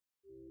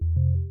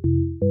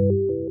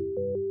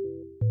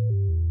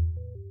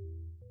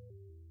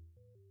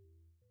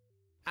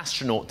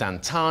Astronaut Dan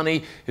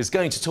Tani is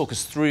going to talk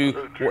us through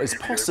what is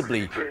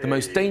possibly the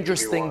most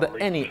dangerous thing that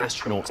any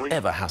astronaut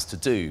ever has to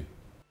do.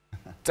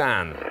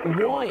 Dan,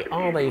 why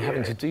are they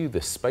having to do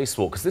this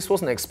spacewalk? Because this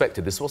wasn't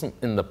expected, this wasn't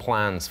in the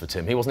plans for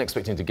Tim. He wasn't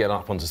expecting to get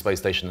up onto the space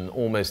station and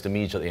almost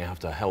immediately have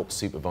to help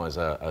supervise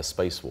a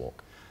spacewalk.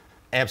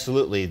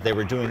 Absolutely. They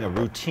were doing a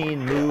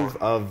routine move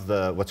of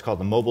what's called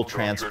the mobile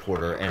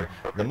transporter, and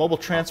the mobile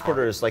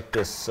transporter is like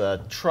this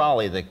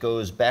trolley that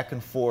goes back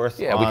and forth.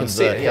 Yeah, we can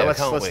see it here, let's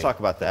can't we? talk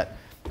about that.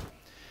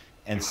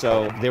 And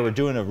so they were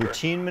doing a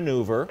routine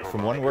maneuver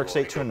from one work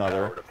site to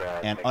another,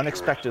 and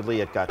unexpectedly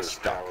it got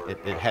stuck.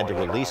 It had to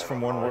release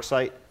from one work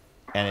site,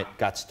 and it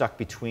got stuck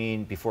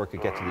before it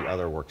could get to the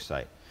other work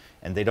site.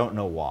 And they don't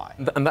know why.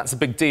 And that's a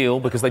big deal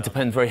because they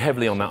depend very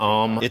heavily on that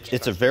arm.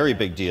 It's a very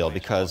big deal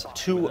because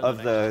two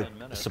of the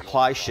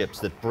supply ships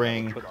that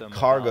bring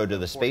cargo to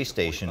the space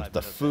station,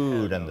 the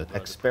food and the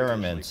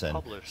experiments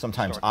and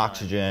sometimes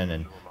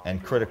oxygen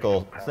and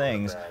critical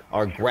things,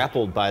 are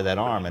grappled by that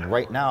arm. And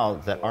right now,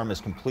 that arm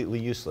is completely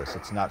useless.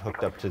 It's not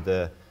hooked up to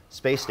the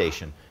space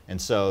station.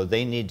 And so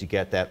they need to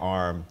get that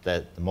arm,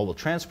 the mobile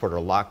transporter,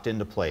 locked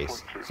into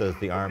place so that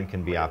the arm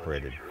can be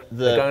operated.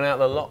 They're going out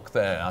the lock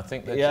there. I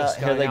think they're just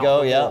going here they out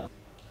go, the yeah. lock.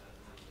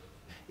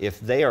 If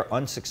they are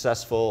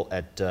unsuccessful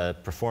at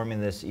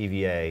performing this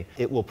EVA,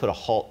 it will put a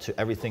halt to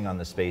everything on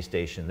the space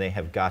station. They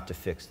have got to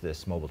fix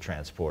this mobile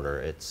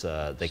transporter.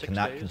 They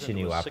cannot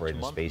continue operating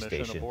the space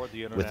station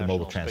with the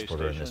mobile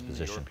transporter in this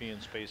position.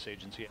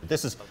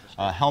 This is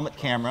a helmet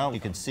camera. You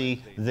can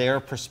see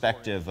their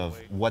perspective of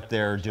what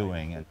they're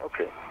doing.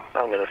 Okay,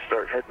 I'm going to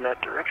start heading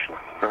that direction.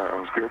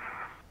 Sounds good.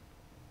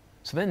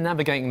 So they're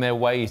navigating their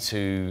way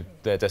to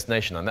their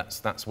destination, and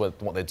that's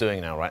what they're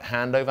doing now, right?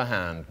 Hand over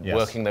hand, yes.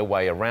 Working their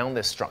way around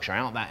this structure,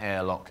 out that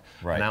airlock,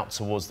 right. And out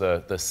towards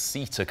the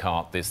seater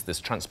cart, this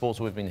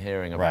transporter we've been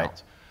hearing about.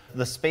 Right.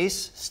 The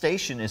space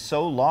station is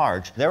so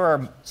large, there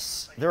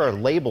are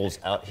labels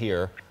out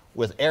here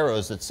with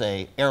arrows that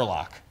say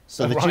airlock,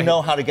 so that you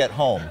know how to get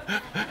home.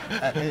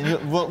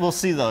 We'll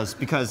see those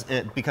because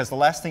the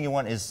last thing you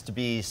want is to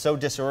be so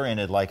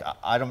disoriented, like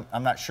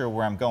I'm not sure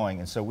where I'm going,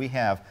 and so we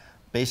have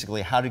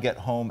basically how to get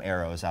home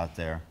arrows out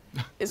there.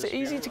 Is it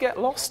easy to get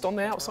lost on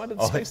the outside of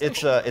the space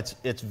station?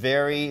 It's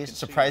very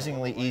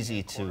surprisingly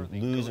easy to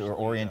lose your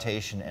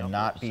orientation and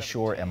not be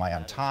sure, am I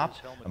on top,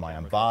 am I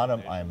on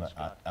bottom,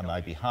 am I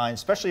behind,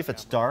 especially if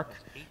it's dark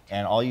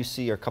and all you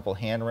see are a couple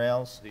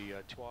handrails.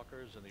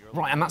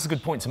 Right, and that's a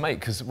good point to make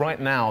because right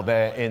now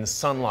they're in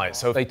sunlight.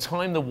 So if they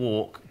time the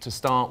walk to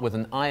start with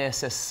an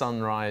ISS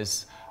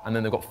sunrise, and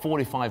then they've got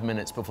 45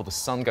 minutes before the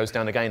sun goes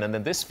down again, and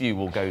then this view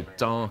will go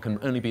dark and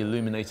only be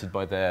illuminated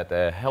by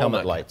their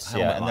helmet lights.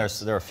 And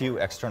there are a few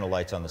external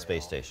lights on the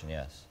space station,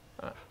 yes.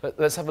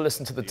 Let's have a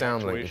listen to the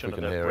downlink if we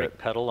can hear it. The brake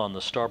pedal on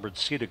the starboard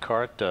seater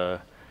cart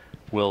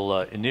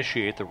will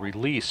initiate the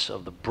release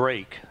of the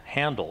brake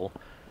handle,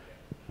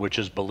 which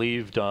is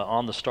believed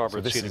on the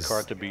starboard seater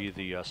cart to be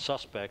the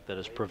suspect that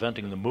is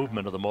preventing the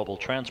movement of the mobile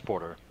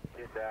transporter.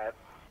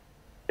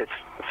 It's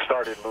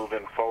started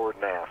moving forward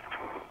and aft.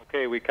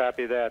 Okay, we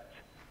copy that.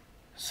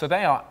 So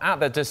they are at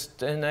their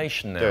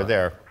destination now. They're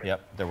there.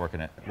 Yep, they're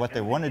working it. What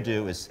they want to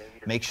do is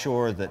make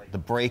sure that the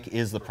brake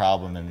is the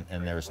problem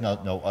and there's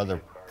no other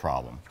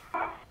problem.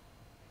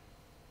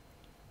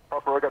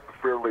 Upper, I got the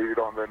fair lead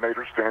on the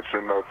nadir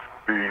extension of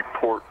the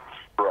port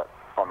strut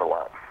on the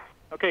left.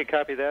 Okay,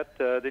 copy that.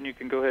 Then you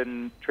can go ahead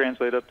and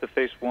translate up to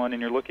phase 1,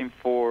 and you're looking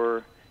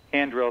for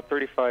handrail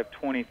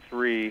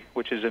 3523,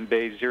 which is in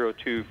bay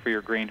 02 for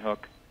your green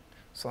hook.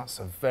 So that's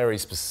a very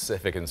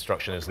specific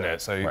instruction, isn't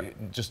it? So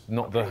just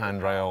not the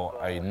handrail,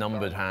 a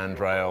numbered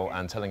handrail,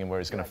 and telling him where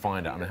he's going to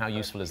find it. I mean, how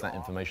useful is that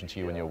information to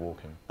you when you're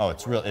walking? Oh,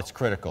 it's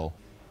critical.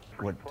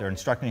 What they're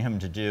instructing him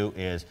to do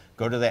is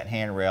go to that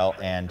handrail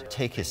and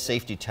take his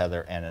safety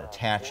tether and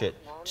attach it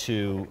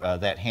to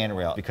that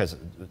handrail, because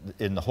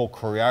in the whole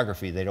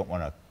choreography, they don't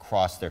want to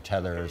cross their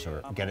tethers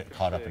or get it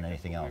caught up in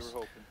anything else.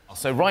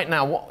 So right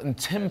now,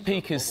 Tim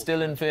Peake is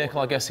still in vehicle.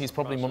 I guess he's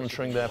probably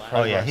monitoring their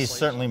progress. Oh yeah, he's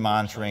certainly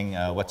monitoring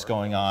what's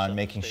going on,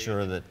 making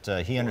sure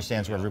that he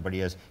understands where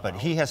everybody is. But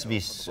he has to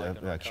be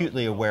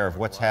acutely aware of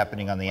what's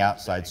happening on the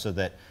outside so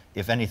that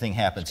if anything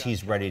happens,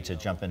 he's ready to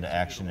jump into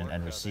action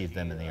and receive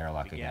them in the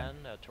airlock again.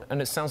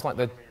 And it sounds like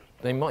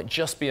they might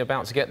just be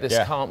about to get this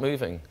cart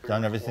moving.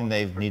 Done everything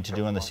they need to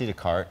do on the seated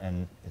cart,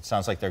 and it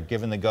sounds like they're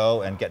giving the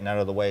go and getting out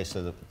of the way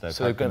so that the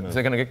cart can move.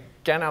 They're going to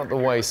get out of the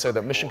way so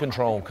that Mission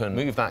Control can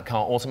move that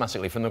cart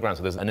automatically from the ground.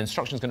 So there's an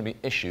instruction is going to be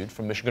issued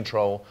from Mission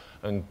Control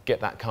and get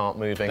that cart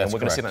moving. That's and we're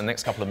going to see that correct. in the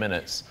next couple of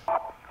minutes.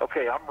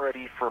 Okay, I'm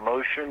ready for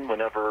motion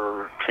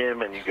whenever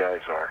Tim and you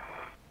guys are.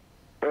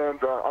 And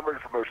I'm ready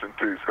for motion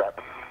too, Scott.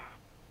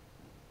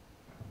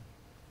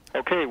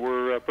 Okay,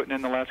 we're putting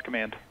in the last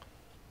command.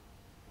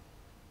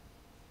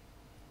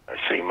 I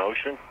see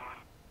motion.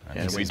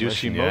 And we do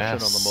see motion on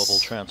the mobile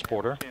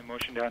transporter. Okay,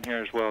 motion down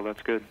here as well,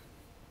 that's good.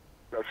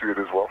 That's good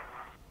as well.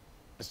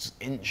 It's just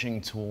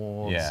inching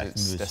towards it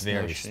its moves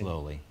destination. very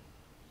slowly.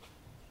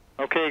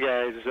 Okay,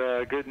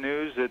 guys, good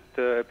news. It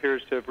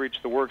appears to have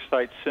reached the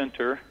worksite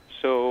center,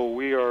 so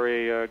we are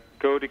a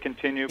go to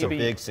continue. It's a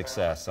big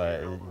success.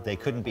 They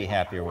couldn't be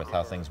happier with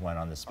how things went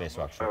on this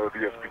spacewalk trip. The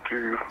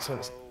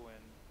SP2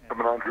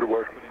 coming on your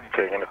way.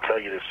 Okay, I'm going to tell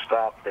you to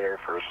stop there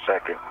for a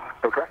second.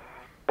 Okay.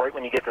 Right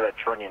when you get to that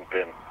trunnion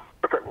pin.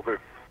 Okay, we'll do.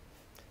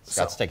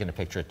 Scott's taking a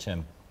picture of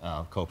Tim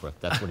Copra.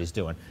 That's what he's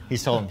doing.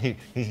 He's told him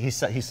he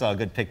saw a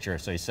good picture,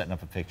 so he's setting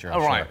up a picture.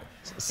 All right.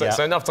 So, Yeah.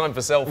 so enough time for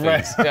selfies.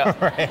 Right.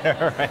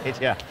 Yeah. right.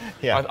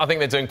 Yeah. I think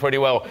they're doing pretty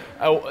well.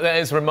 Oh, that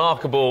is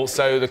remarkable.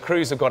 So the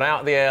crews have got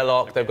out of the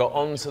airlock. They've got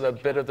onto the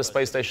bit of the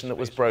space station that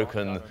was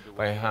broken.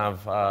 They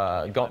have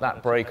got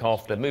that brake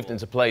off. They've moved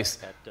into place.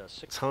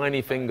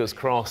 Tiny fingers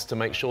crossed to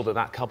make sure that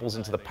that couples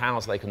into the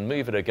power so they can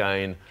move it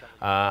again.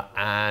 But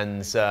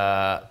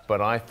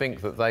I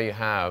think that they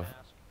have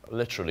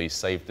literally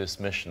saved this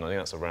mission. I think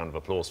that's a round of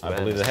applause for them. I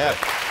believe they have.